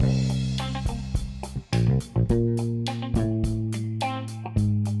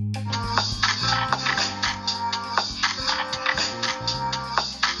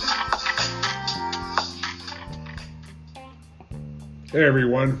Hey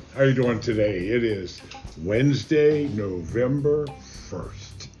everyone, how you doing today? It is Wednesday, November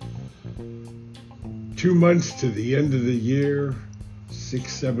 1st. 2 months to the end of the year,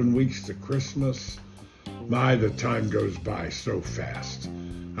 6-7 weeks to Christmas. My, the time goes by so fast.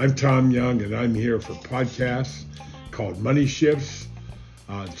 I'm Tom Young and I'm here for podcasts called Money Shifts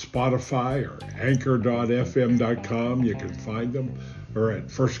on Spotify or anchor.fm.com. You can find them, or at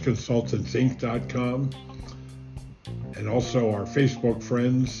firstconsultantsinc.com. And also our Facebook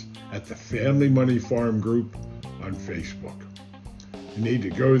friends at the Family Money Farm group on Facebook. You need to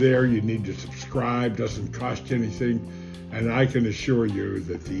go there, you need to subscribe, doesn't cost you anything, and I can assure you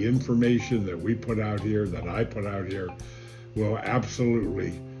that the information that we put out here, that I put out here, will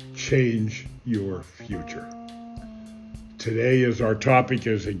absolutely change your future. Today is our topic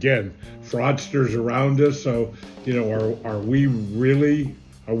is, again, fraudsters around us. So, are we really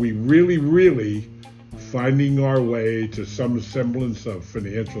finding our way to some semblance of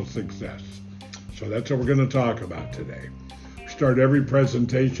financial success? So that's what we're going to talk about today. We start every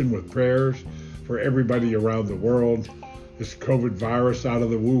presentation with prayers for everybody around the world. This COVID virus out of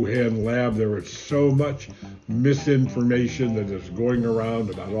the Wuhan lab, there is so much misinformation that is going around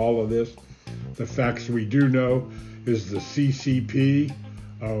about all of this. The facts we do know is the CCP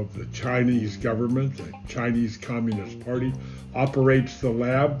of the Chinese government, the Chinese Communist Party, operates the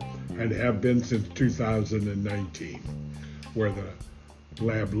lab and have been since 2019, where the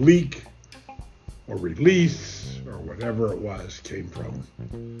lab leak or release or whatever it was came from.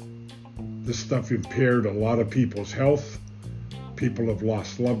 This stuff impaired a lot of people's health. People have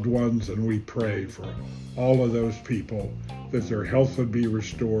lost loved ones, and we pray for all of those people that their health would be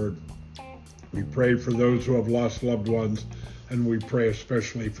restored. We pray for those who have lost loved ones, and we pray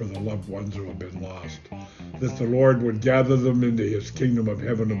especially for the loved ones who have been lost, that the Lord would gather them into his kingdom of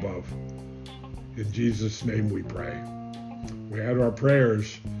heaven above. In Jesus' name we pray. We had our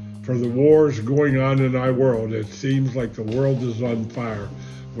prayers for the wars going on in our world. It seems like the world is on fire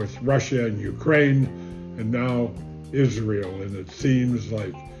with Russia and Ukraine and now Israel, and it seems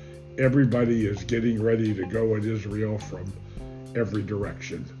like everybody is getting ready to go at Israel from every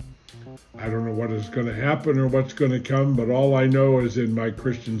direction. I don't know what is going to happen or what's going to come, but all I know is in my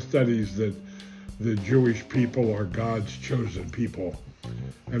Christian studies that the Jewish people are God's chosen people.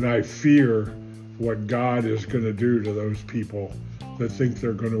 And I fear what God is going to do to those people that think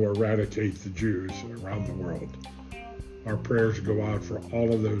they're going to eradicate the Jews around the world. Our prayers go out for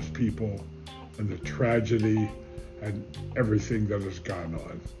all of those people and the tragedy and everything that has gone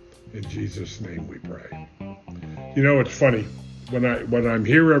on. In Jesus' name we pray. It's funny. When I'm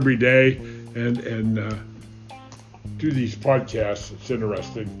here every day and do these podcasts, it's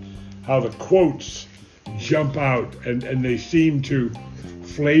interesting how the quotes jump out and they seem to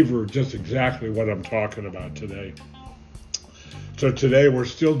flavor just exactly what I'm talking about today. So today we're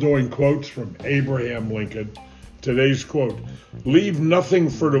still doing quotes from Abraham Lincoln. Today's quote: "Leave nothing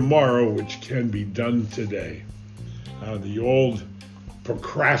for tomorrow which can be done today." The old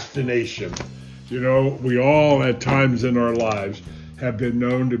procrastination. We all at times in our lives have been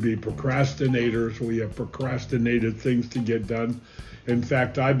known to be procrastinators. We have procrastinated things to get done. In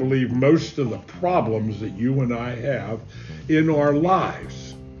fact, I believe most of the problems that you and I have in our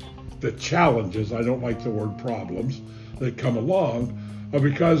lives, the challenges, I don't like the word problems, that come along, are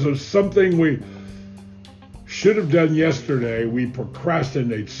because of something we should have done yesterday. We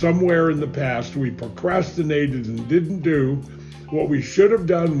procrastinate somewhere in the past. We procrastinated and didn't do what we should have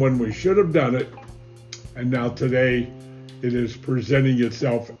done when we should have done it. And now today it is presenting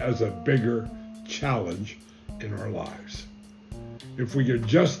itself as a bigger challenge in our lives. If we could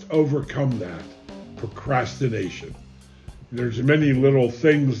just overcome that procrastination. There's many little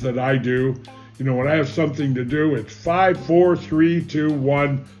things that I do. When I have something to do, it's 5, 4, 3, 2,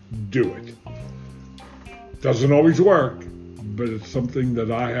 1, do it. Doesn't always work, but it's something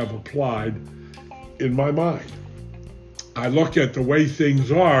that I have applied in my mind. I look at the way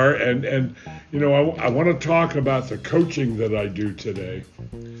things are, and I want to talk about the coaching that I do today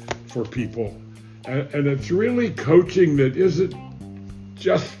for people. And it's really coaching that isn't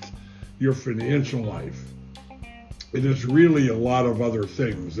just your financial life. It is really a lot of other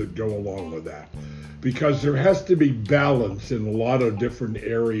things that go along with that, because there has to be balance in a lot of different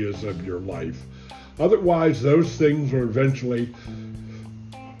areas of your life. Otherwise, those things will eventually,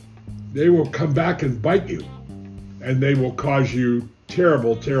 they will come back and bite you, and they will cause you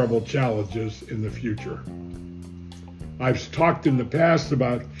terrible, terrible challenges in the future. I've talked in the past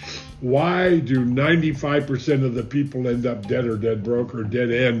about why do 95% of the people end up dead or dead broke or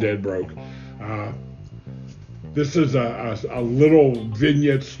dead and dead broke. This is a little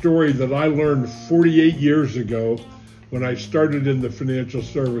vignette story that I learned 48 years ago when I started in the financial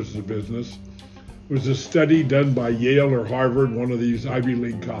services business was a study done by Yale or Harvard, one of these Ivy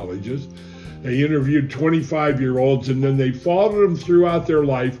League colleges. They interviewed 25-year-olds, and then they followed them throughout their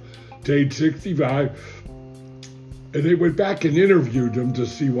life to age 65. And they went back and interviewed them to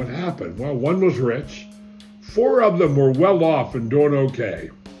see what happened. Well, one was rich. 4 of them were well off and doing okay.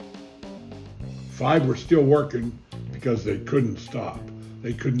 5 were still working because they couldn't stop.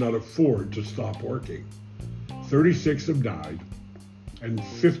 They could not afford to stop working. 36 have died, and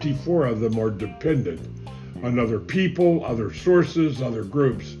 54 of them are dependent on other people, other sources, other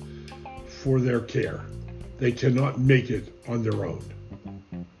groups for their care. They cannot make it on their own.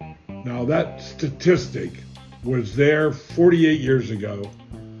 Now, that statistic was there 48 years ago,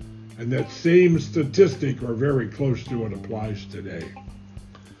 and that same statistic, or very close to it, applies today.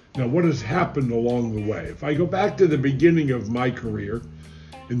 Now, what has happened along the way? If I go back to the beginning of my career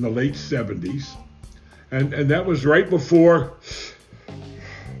in the late 70s, and that was right before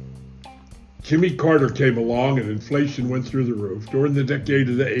Jimmy Carter came along and inflation went through the roof. During the decade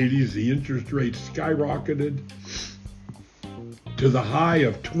of the 80s, the interest rate skyrocketed to the high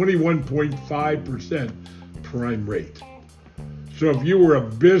of 21.5% prime rate. So if you were a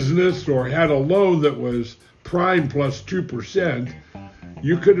business or had a loan that was prime plus 2%,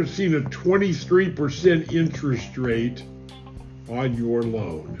 you could have seen a 23% interest rate on your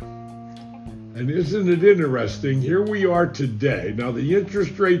loan. And isn't it interesting? Here we are today. Now, the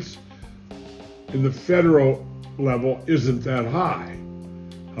interest rates in the federal level isn't that high.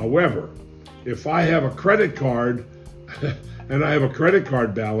 However, if I have a credit card and I have a credit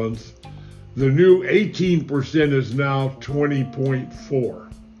card balance, the new 18% is now 20.4.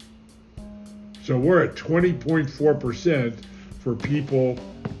 So we're at 20.4% for people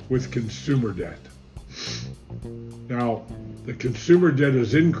with consumer debt. Now, the consumer debt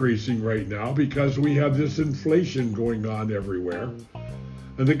is increasing right now because we have this inflation going on everywhere.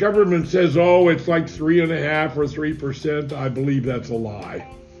 And the government says, oh, it's like 3.5% or 3%. I believe that's a lie.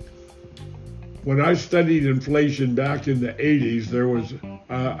 When I studied inflation back in the 80s, there was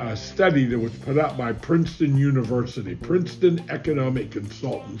a study that was put out by Princeton University, Princeton Economic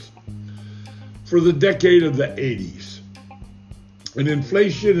Consultants, for the decade of the 80s. And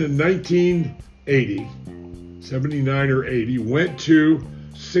inflation in 1980, 79 or 80, went to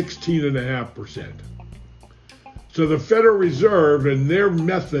 16.5%. So the Federal Reserve and their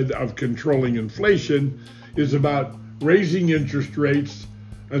method of controlling inflation is about raising interest rates,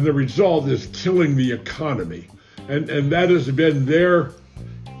 and the result is killing the economy. And that has been their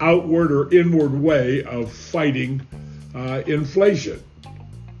outward or inward way of fighting inflation.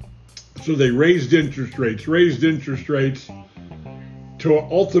 So they raised interest rates to an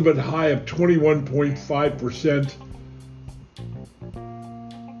ultimate high of 21.5%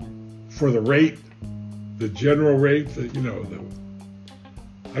 for the rate, the general rate,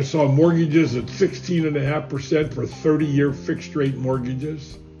 I saw mortgages at 16.5% for 30-year fixed rate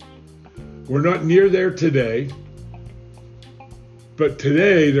mortgages. We're not near there today, but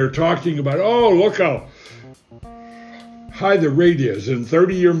today they're talking about, oh, look how high the rate is. And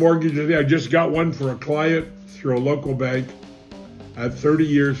 30-year mortgages, I just got one for a client through a local bank at 30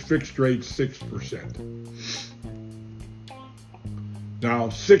 years fixed rate 6%. Now,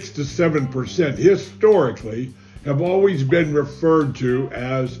 6 to 7% historically have always been referred to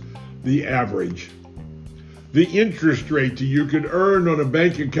as the average. The interest rate that you could earn on a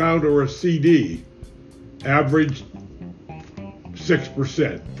bank account or a CD averaged 6%,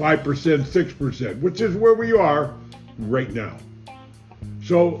 5%, 6%, which is where we are right now.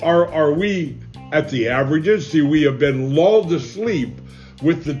 So are we at the averages? See, we have been lulled to sleep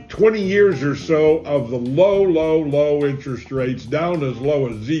with the 20 years or so of the low interest rates, down as low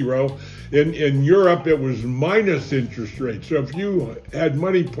as zero. In Europe, it was minus interest rates. So if you had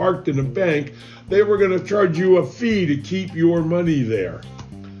money parked in a bank, they were going to charge you a fee to keep your money there.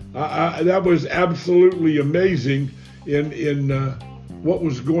 That was absolutely amazing in what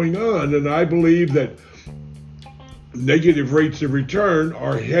was going on. And I believe that negative rates of return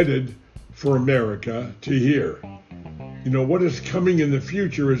are headed for America to here. What is coming in the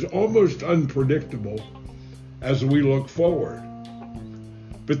future is almost unpredictable as we look forward.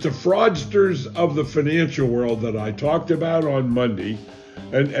 But the fraudsters of the financial world that I talked about on Monday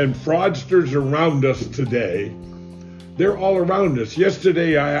and fraudsters around us today, they're all around us.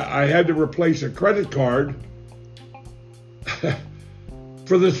 Yesterday, I had to replace a credit card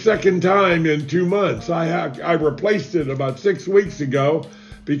for the second time in 2 months. I replaced it about 6 weeks ago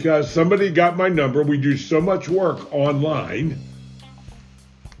because somebody got my number. We do so much work online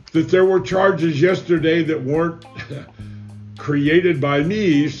that there were charges yesterday that weren't created by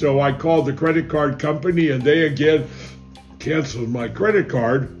me. So I called the credit card company and they again canceled my credit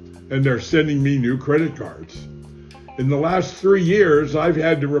card, and they're sending me new credit cards. In the last 3 years, I've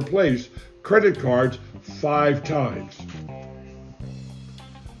had to replace credit cards 5 times.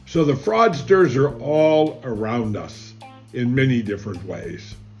 So the fraudsters are all around us in many different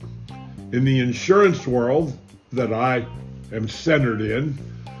ways. In the insurance world that I am centered in,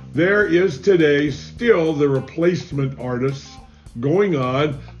 there is today still the replacement artists going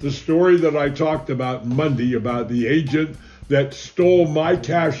on. The story that I talked about Monday about the agent that stole my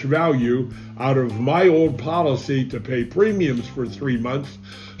cash value out of my old policy to pay premiums for 3 months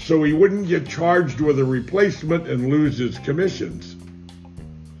so he wouldn't get charged with a replacement and lose his commissions.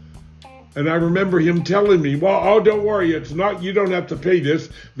 And I remember him telling me, well, oh, don't worry, it's not, you don't have to pay this.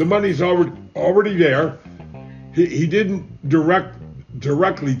 The money's already there. He didn't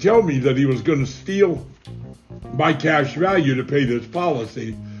directly tell me that he was going to steal my cash value to pay this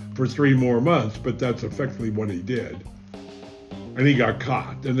policy for 3 more months, but that's effectively what he did. And he got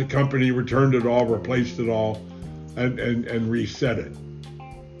caught, and the company returned it all, replaced it all, and reset it.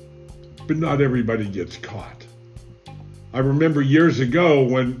 But not everybody gets caught. I remember years ago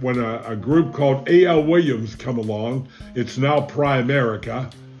when a group called A.L. Williams come along. It's now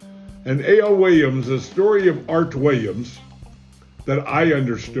Primerica. And A.L. Williams, the story of Art Williams that I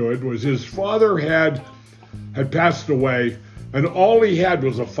understood was his father had passed away, and all he had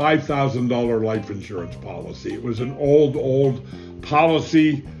was a $5,000 life insurance policy. It was an old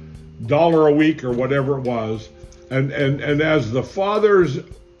policy, $1 a week or whatever it was. And as the father's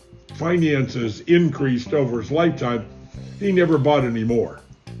finances increased over his lifetime, he never bought any more.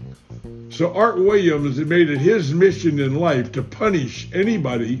 So Art Williams made it his mission in life to punish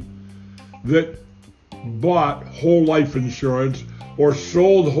anybody that bought whole life insurance or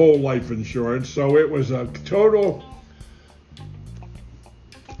sold whole life insurance. So it was a total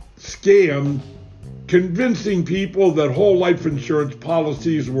scam, convincing people that whole life insurance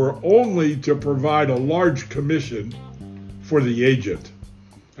policies were only to provide a large commission for the agent,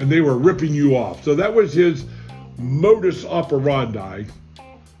 and they were ripping you off. So that was his modus operandi,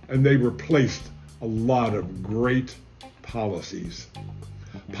 and they replaced a lot of great policies.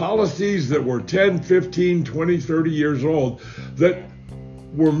 Policies that were 10, 15, 20, 30 years old that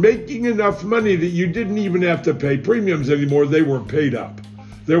were making enough money that you didn't even have to pay premiums anymore. They were paid up.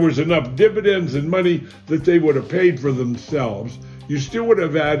 There was enough dividends and money that they would have paid for themselves. You still would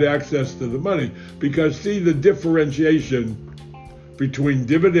have had access to the money because, see, the differentiation between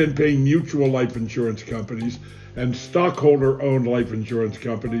dividend-paying mutual life insurance companies and stockholder-owned life insurance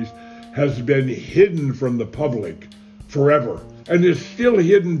companies has been hidden from the public forever and is still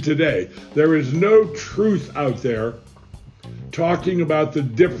hidden today. There is no truth out there talking about the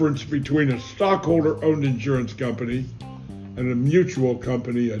difference between a stockholder-owned insurance company and a mutual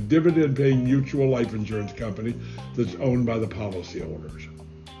company, a dividend-paying mutual life insurance company that's owned by the policyholders.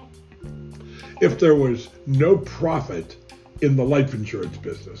 If there was no profit in the life insurance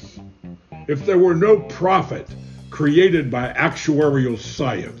business, if there were no profit created by actuarial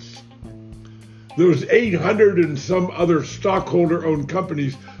science, those 800 and some other stockholder-owned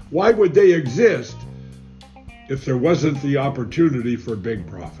companies, why would they exist if there wasn't the opportunity for big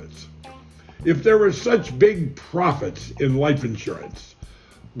profits? If there were such big profits in life insurance,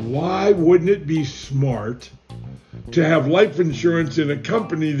 why wouldn't it be smart to have life insurance in a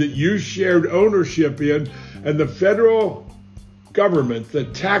company that you shared ownership in, and the federal government, the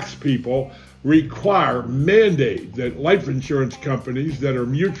tax people, mandate that life insurance companies that are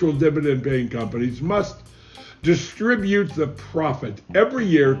mutual dividend paying companies must distribute the profit every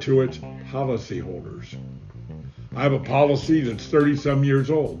year to its policyholders? I have a policy that's 30 some years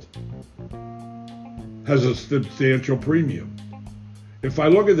old, has a substantial premium. If I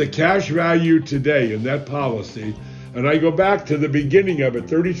look at the cash value today in that policy, and I go back to the beginning of it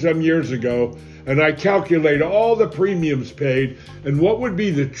 30 some years ago, and I calculate all the premiums paid and what would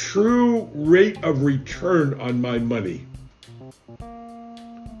be the true rate of return on my money.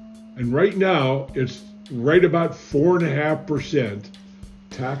 And right now, it's right about 4.5%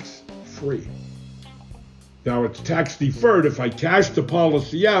 tax-free. Now, it's tax deferred. If I cash the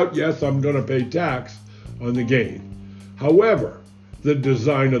policy out, yes, I'm going to pay tax on the gain. However, the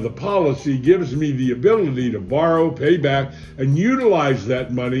design of the policy gives me the ability to borrow, pay back, and utilize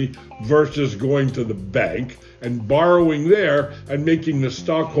that money versus going to the bank and borrowing there and making the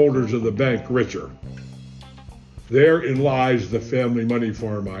stockholders of the bank richer. Therein lies the family money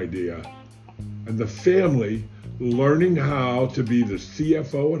farm idea. And the family learning how to be the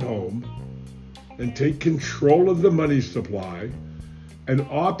CFO at home and take control of the money supply and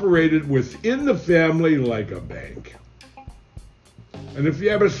operate it within the family like a bank. And if you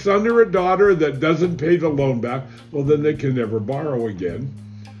have a son or a daughter that doesn't pay the loan back, well, then they can never borrow again.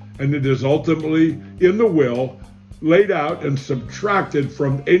 And it is ultimately in the will laid out and subtracted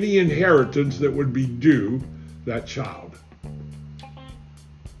from any inheritance that would be due that child.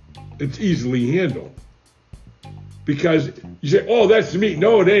 It's easily handled. Because you say, oh, that's me.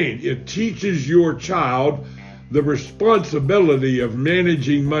 No, it ain't. It teaches your child the responsibility of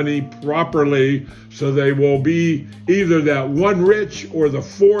managing money properly so they will be either that one rich or the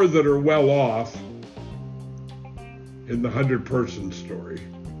four that are well off in the 100-person story.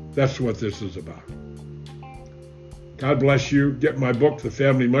 That's what this is about. God bless you. Get my book, The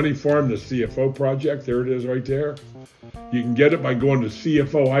Family Money Farm, The CFO Project. There it is right there. You can get it by going to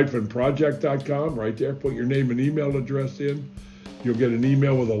cfo-project.com right there. Put your name and email address in. You'll get an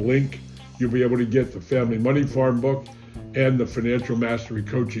email with a link. You'll be able to get the Family Money Farm book and the Financial Mastery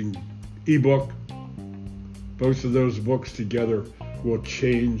Coaching ebook. Both of those books together will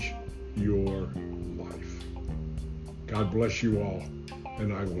change your life. God bless you all,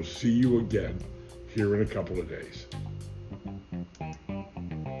 and I will see you again here in a couple of days.